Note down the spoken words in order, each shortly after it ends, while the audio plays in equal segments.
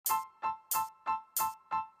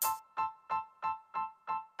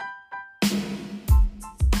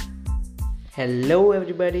Hello,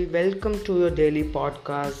 everybody. Welcome to your daily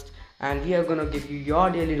podcast, and we are gonna give you your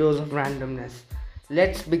daily dose of randomness.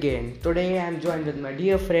 Let's begin. Today, I'm joined with my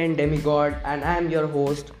dear friend Demigod, and I'm your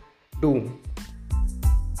host, Doom.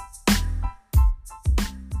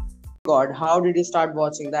 God, how did you start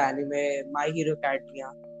watching the anime My Hero Academia?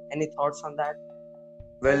 Any thoughts on that?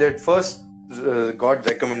 Well, it first got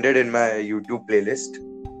recommended in my YouTube playlist.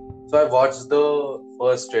 So I watched the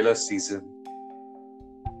first trailer season.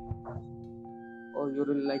 Oh, you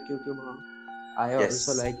really like YouTube, huh? I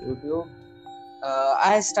also Yes. like YouTube.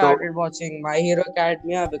 I So, started watching My Hero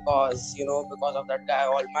Academia because of that guy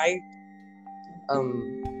All Might.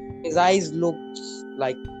 His eyes looks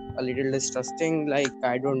like a little disgusting. Like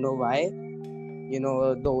I don't know why.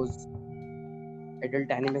 Those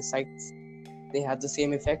adult anime sites, they have the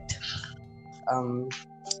same effect. Um,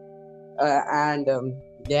 and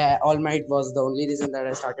Yeah, All Might was the only reason that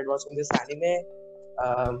I started watching this anime.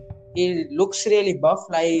 He looks really buff,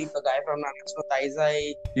 like a guy from Nanatsu no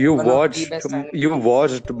Taizai, you one of the watched best anime. you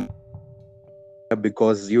watched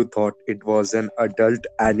because you thought it was an adult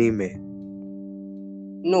anime.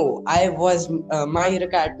 No, I was My Hero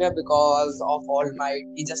Academia because of All Might.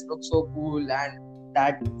 He just looks so cool, and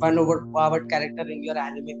that one overpowered character in your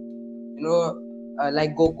anime.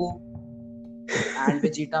 Like Goku and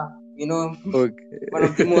Vegeta. One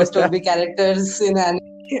of the most Okay. OP characters in anime.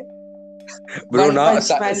 Bro, One Punch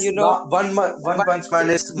Man. now one One Punch Man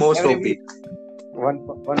is most every OP. week. One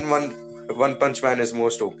one one One Punch Man is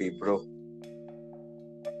most OP, bro.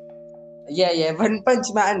 Yeah. One Punch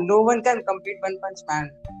Man. No one can compete One Punch Man.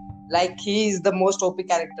 Like he is the most OP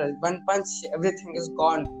character. One punch, everything is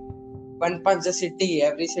gone. One punch, the city,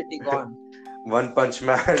 every city gone. One Punch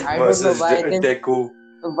Man I don't know versus why they Deku.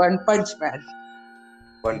 One Punch Man.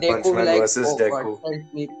 One Punch Deku be Man like, versus oh God, Deku.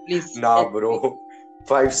 help me, please Nah, help me. bro.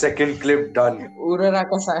 5 second clip done.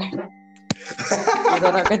 Uraraka side.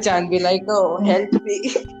 Uraraka Chan be like, oh help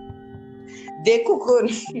me. Deku kun.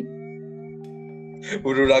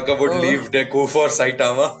 Uraraka would Oh, leave Deku for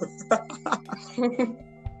Saitama.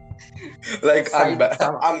 Like,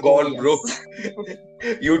 Saitama. I'm Oh gone, bro. yes.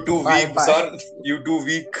 You too Bye weak, bye. son. You too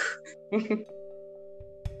weak.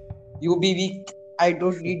 You be weak. I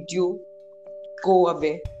don't need you. Go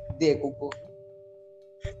away. Deku ko.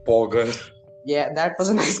 Pogger. Yeah, that was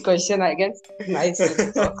a nice question, I guess. Nice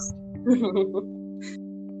talks.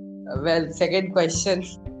 Well, second question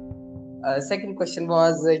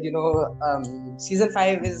was, season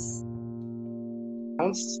 5 is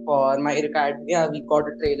announced for My Hero Academia. We got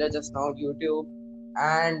a trailer just now on YouTube,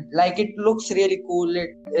 and like it looks really cool.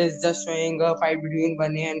 It is just showing a fight between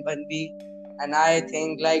 1A and 1B, and I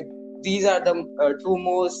think like these are the two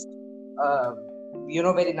most, uh,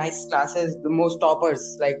 very nice classes, the most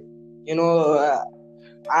toppers. Like, you know, uh,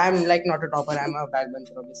 I'm like not a topper. I'm a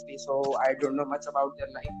backbencher, obviously, so I don't know much about their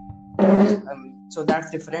life. So that's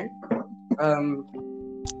different. Um,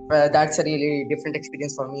 that's a really different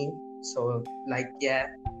experience for me. So like yeah,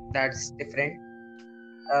 that's different.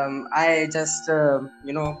 I just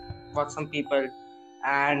watched some people,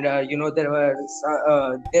 and there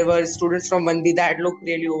were students from 1B that looked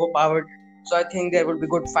really overpowered. So I think there will be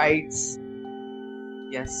good fights.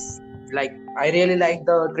 Yes, like I really like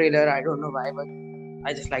the trailer. I don't know why, but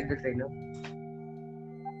I just like the trailer.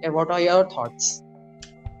 Yeah, what are your thoughts?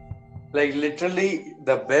 Like, literally,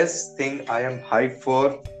 the best thing I am hyped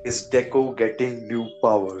for is Deku getting new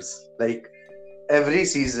powers. Like, every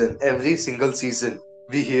single season,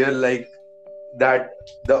 we hear like that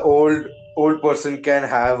the old person can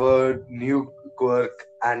have a new quirk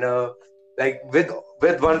and a like with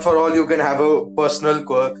one for all you can have a personal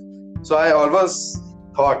quirk. So I always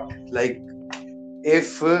thought like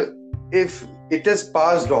if it is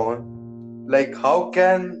passed on, like how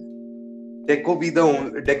can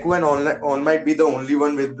Deku and All Might be the only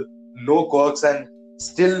one with no quirks and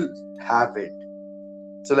still have it.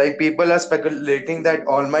 So like people are speculating that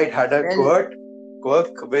All Might had a Well,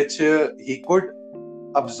 quirk which he could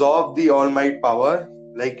absorb the All Might power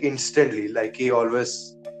like instantly, like he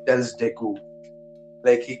always tells Deku.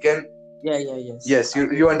 Like he can. yeah, yes, Yes, I you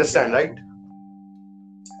totally understand, agree. right?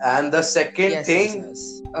 And the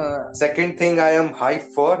Yes. second thing I am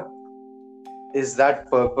hyped for is that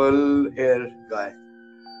purple hair guy,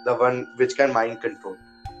 the one which can mind control.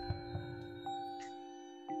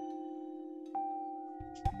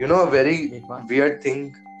 You know, a very Wait, what? weird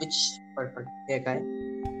thing. Which purple hair guy?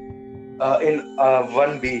 In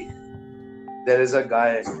 1B, there is a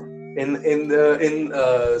guy in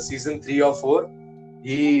season 3 or 4.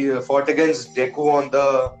 He fought against Deku on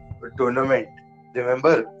the tournament.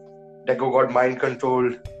 Remember, Deku got mind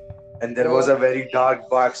controlled, and there was Oh, a very dark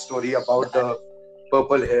backstory about the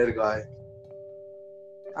purple hair guy.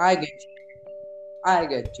 I get you. I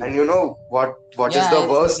get And you. you know what is Yeah, the I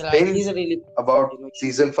think worst like thing he's a really, about you know,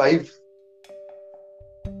 season 5?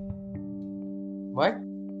 what?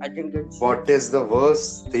 I didn't get you. What is the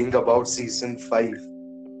worst thing about season 5?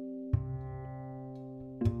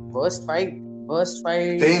 Worst fight. Worst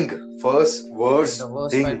fight. Thing, first The worst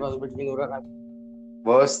worst fight thing, was between Ura.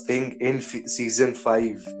 worst thing in season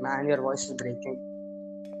 5. Man, your voice is breaking.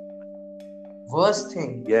 Worst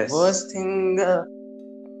thing. Yes. Worst thing.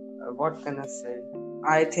 What can I say?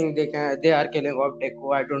 I think they are killing off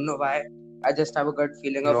Deku. I don't know why. I just have a gut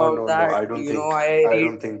feeling No, about no, no. that. I don't You know, think. I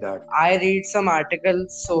don't think that. I read some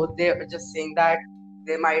articles, so they're just saying that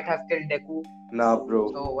they might have killed Deku. Nah,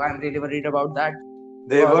 bro. So I'm really worried about that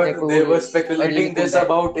They because were they Deku were is a really speculating cool this guy.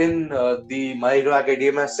 about in the My Hero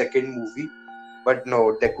Academia second movie, but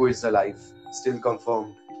no, Deku is alive, still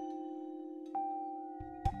confirmed.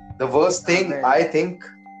 The worst thing Well, I think,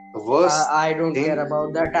 the worst I don't care thing.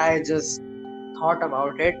 about that. I just thought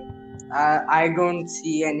about it. I don't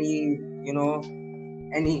see any, you know,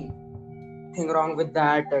 anything wrong with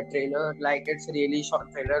that trailer. Like it's a really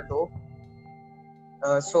short trailer though.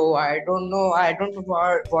 So I don't know. I don't know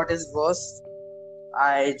what is worse.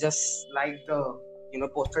 I just like the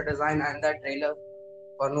poster design and that trailer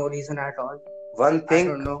for no reason at all. One I thing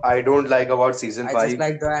don't know. I don't like about season I just 5,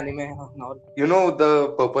 like the anime and all. you know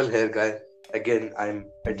the purple hair guy. Again, I'm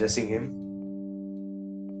addressing him.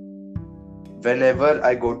 Whenever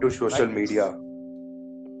I go to social But media,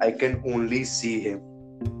 I can only see him.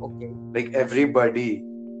 okay, Like everybody,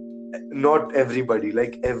 not everybody,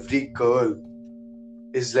 like every girl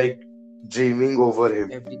is like dreaming over him,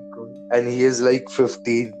 every good. and he is like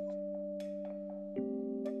 15.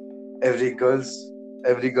 every girl's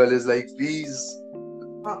every girl is like, please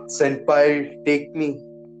Huh, senpai, take me.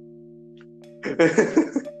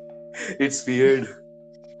 It's weird.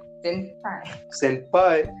 senpai.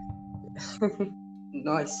 Senpai,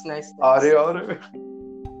 Nice, nice, are nice. are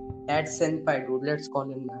That's senpai, dude. Let's call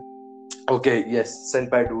him that. okay, yes,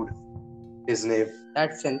 senpai dude, his name.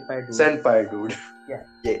 That's senpai, dude. Senpai dude. Yeah,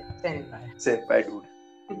 Yeah, senpai. senpai dude.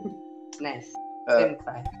 Nice, uh,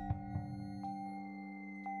 senpai.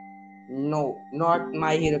 No, not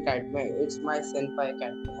my hero Academia. It's my senpai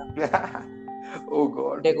Academia. oh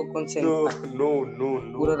god, Dekokun no, senpai. no, no,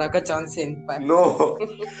 no, Uraraka-chan senpai. no,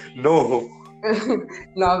 no.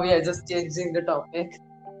 Now we are just changing the topic.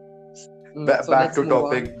 So Back let's to move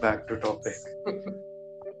on. topic, back to topic.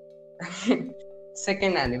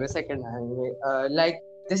 Second anime. Like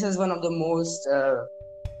this is one of the most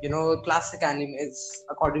classic animes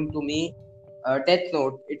according to me. Death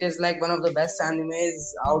Note. It is like one of the best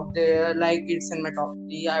animes out there. Like it's in my top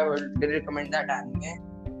 3. I would recommend that anime.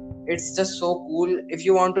 It's just so cool. If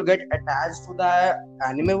you want to get attached to the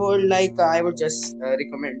anime world, like I would just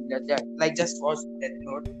recommend that. Like just watch Death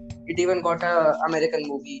Note. It even got a American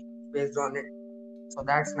movie based on it, so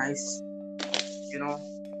that's nice. You know,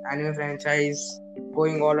 anime franchise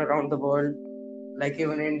going all around the world, like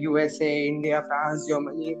even in USA, India, France,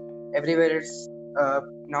 Germany, everywhere it's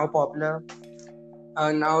now popular.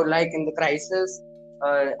 Now, like in the crisis,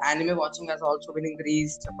 anime watching has also been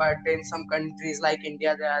increased, but in some countries like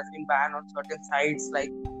India, there has been ban on certain sites like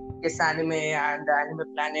Kiss Anime and the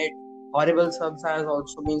Anime Planet. Horrible subs has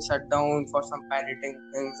also been shut down for some pirating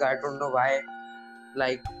things. I don't know why.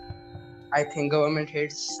 Like, I think government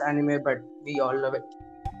hates anime, but we all love it.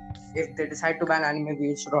 If they decide to ban anime,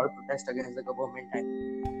 we should all protest against the government.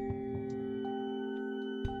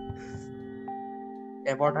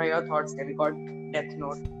 Yeah, what are your thoughts, Demigod? Death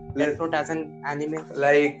Note. Death Note as an anime.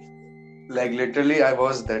 Like literally I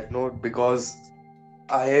was that note because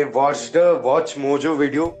I watched a Watch Mojo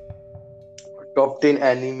video, top 10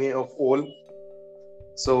 anime of all.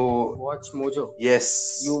 So Watch Mojo. You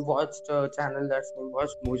yes, watched a channel that's named Watch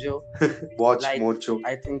Mojo. Watch Like, Mojo.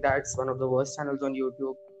 I think that's one of the worst channels on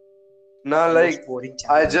YouTube. Nah, The most like boring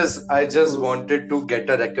I channel. just I just wanted to get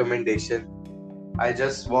a recommendation. I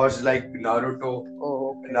just watched like Naruto,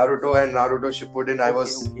 Oh, okay. Naruto and Naruto Shippuden. I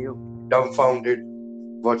was Okay. dumbfounded.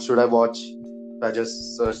 What should I watch? I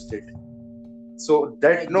just searched it. So I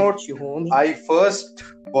that note, get you, homie. I first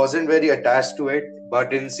wasn't very attached to it,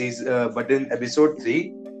 but in episode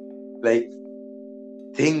 3, like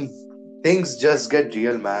things things just get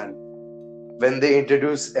real, man. When they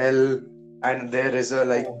introduce L, and there is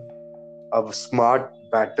Oh, a smart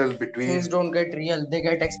battle between. things don't get real, they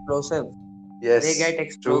get explosive. They Yes, get true,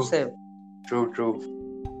 explosive. true.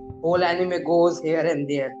 Whole anime goes here and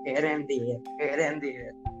there, here and there, here and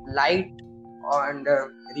there. Light and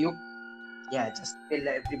Ryuk. Yeah, just kill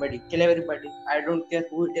everybody. Kill everybody. I don't care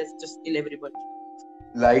who it is, just kill everybody.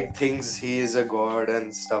 Light thinks he is a god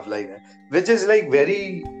and stuff like that, which is like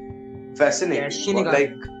very Yeah, fascinating.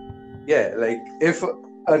 Like, Shinigami. yeah, like if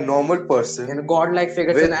a normal person And godlike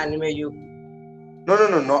figures in with anime, you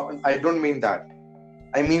no, I don't mean that.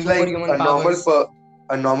 I mean like superhuman powers.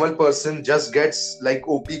 a normal person just gets like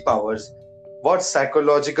OP powers. What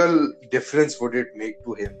psychological difference would it make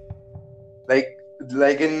to him? Like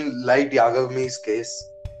like in Light Yagami's case,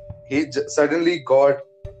 he suddenly got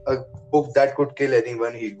a book that could kill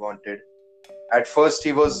anyone he wanted. At first,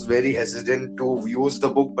 he was very hesitant to use the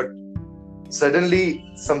book, but suddenly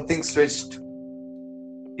something switched.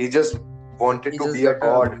 He just wanted He to just be a get a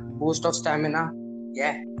god. boost of stamina.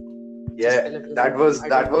 Yeah, just Yeah, kill everyone. I don't that was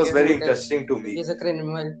care who very it is. interesting to me. He's a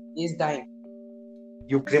criminal. He's dying.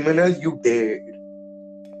 You criminal, you dead.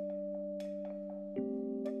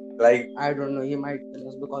 Like, I don't know. He might kill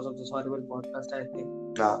us because of this horrible podcast, I think.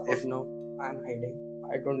 nah, But no, I'm hiding.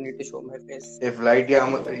 I don't need to show my face. if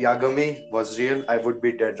Yagami was real, I would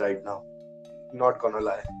be dead right now. Not gonna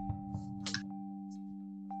lie.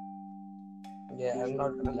 Yeah, I'm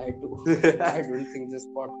not gonna lie to. I don't think this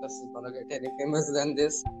podcast is gonna get any famous than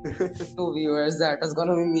this. 2 viewers, that is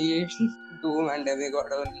gonna be me, Doom and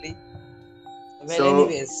Demigod only. Well, So,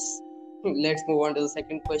 anyways, let's move on to the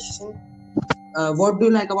second question. What do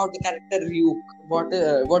you like about the character Ryuk? What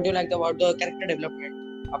do you like about the character development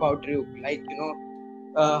about Ryuk? Like,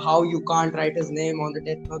 how you can't write his name on the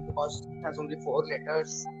death note because it has only 4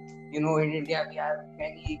 letters. In India we have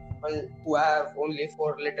many people who have only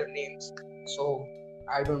 4-letter names. So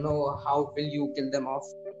I don't know how will you kill them off.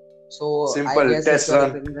 So I simple guess if test you're a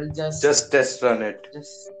run. criminal, Just test run it.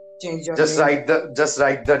 just change your name Just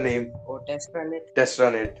write the name. or test run it. Test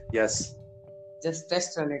run it. Yes. Just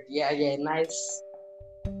test run it. Yeah, nice.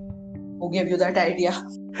 Who gave you that idea?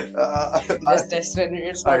 I, Just test run it.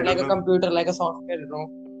 It's I not like don't a know. computer, like a software. No,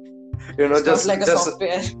 You know, it's not like a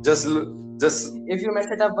software. just just If you mess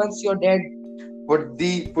it up once, you're dead. put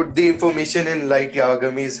the information in Light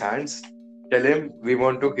Yagami's hands. Tell him we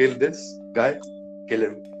want to kill this guy. Kill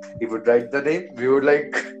him. He would write the name. We would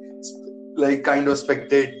like kind of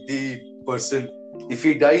spectate the person. If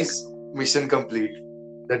he dies, mission complete.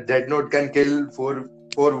 The dead note can kill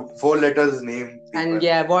four letters name people. And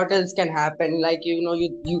yeah, what else can happen? Like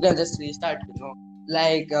you can just restart.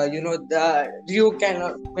 Like the Ryu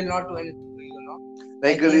will not do anything to you.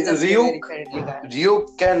 Like he's just a Ryuk, very friendly guy.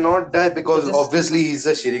 Ryuk cannot die because Just obviously he's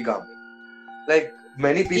a Shirigami. Like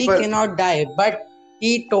many he people, cannot die, but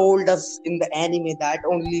he told us in the anime that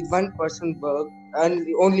only one person worked and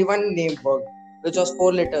only one name worked, which was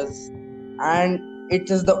 4 letters, and it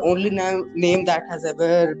is the only name that has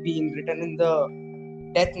ever been written in the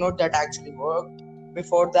Death Note that actually worked.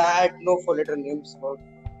 Before that, no 4-letter names worked.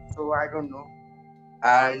 So I don't know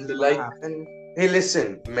how and this is gonna like, happen. hey,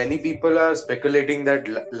 listen, many people are speculating that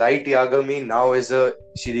Light Yagami now is a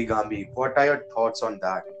Shirigami. What are your thoughts on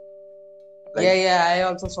that? Like, Yeah, I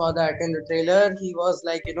also saw that in the trailer. He was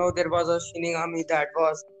like, there was a Shinigami that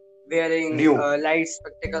was wearing new. light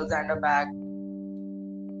spectacles and a bag.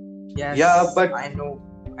 Yes, Yeah, but I know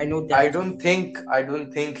that. I don't think he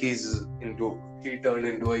turned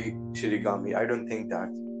into a Shirigami. I don't think that.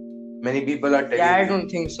 Many people are telling Yeah, I me. don't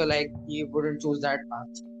think so. Like he wouldn't choose that path.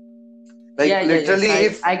 Like Yeah, literally, yes,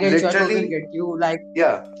 if I get you. I totally literally, get you. Like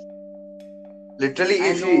yeah, literally,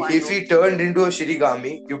 I know. if he turned into a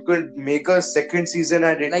Shirigami, you could make a second season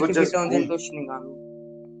and it Like would if he just turns boom. into Shinigami,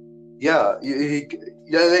 Yeah,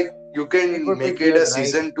 yeah, like you it can would be make it weird, a right?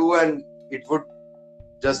 season 2 and it would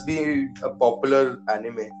just be a popular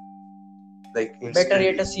anime, like Better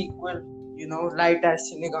yet, instantly. a sequel. Light as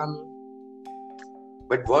Shinigami.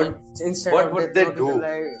 But Instead what of would Death they Note, it will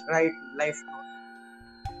do? write Life Note.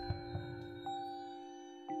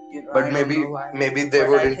 But I don't know why, maybe they but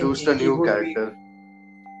would I think introduce a he new would be. character.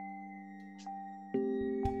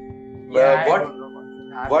 Yeah, I What don't know what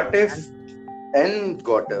will what happen, if man. N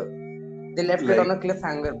got a They left it like on a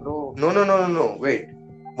cliffhanger, bro. no, wait.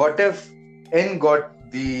 What if N got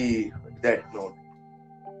the Death Note?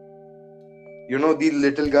 You know the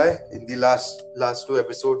little guy in the last 2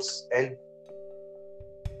 episodes, N.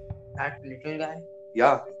 That little guy.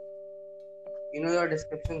 Yeah. Your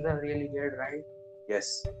descriptions are really weird, right?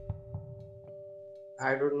 Yes.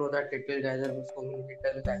 I don't know that little guys are so many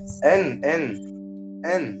little guys. N.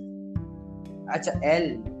 Acha,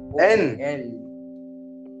 L. Okay, L.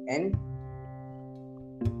 N.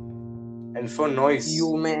 And for noise.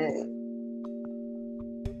 You may.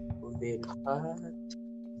 Wait.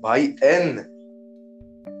 By N.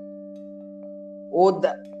 Oh,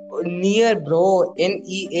 the near, bro. Near.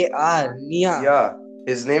 Near. Yeah.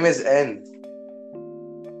 His name is N.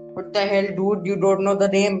 What the hell, dude? You don't know the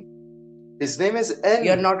name? His name is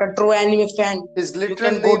You're N. not a true anime fan. His You literal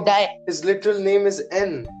can go name. die. His literal name is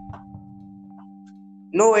N.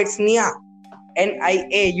 No, it's Nia.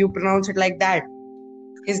 Nia. You pronounce it like that.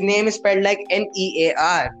 His name is spelled like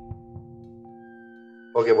Near.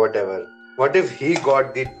 Okay, whatever. What if he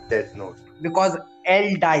got the Death Note? Because L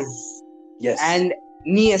dies Yes. and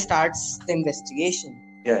Nia starts the investigation.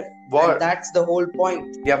 Yeah. And What? that's the whole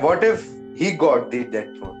point. Yeah. What if he got the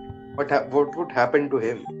Death Note? What would happen to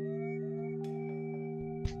him?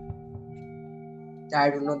 I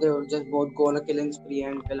don't know. They would just both go on a killing spree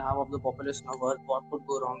and kill half of the population of Earth. What could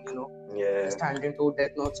go wrong? Yeah. Just handing two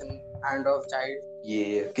death notes in hand of child.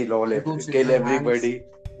 Yeah. Kill all. Two Kill children everybody.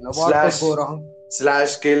 hands. What could go wrong?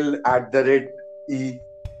 Slash kill @E.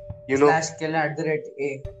 Slash kill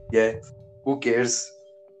 @A. Yeah. Who cares?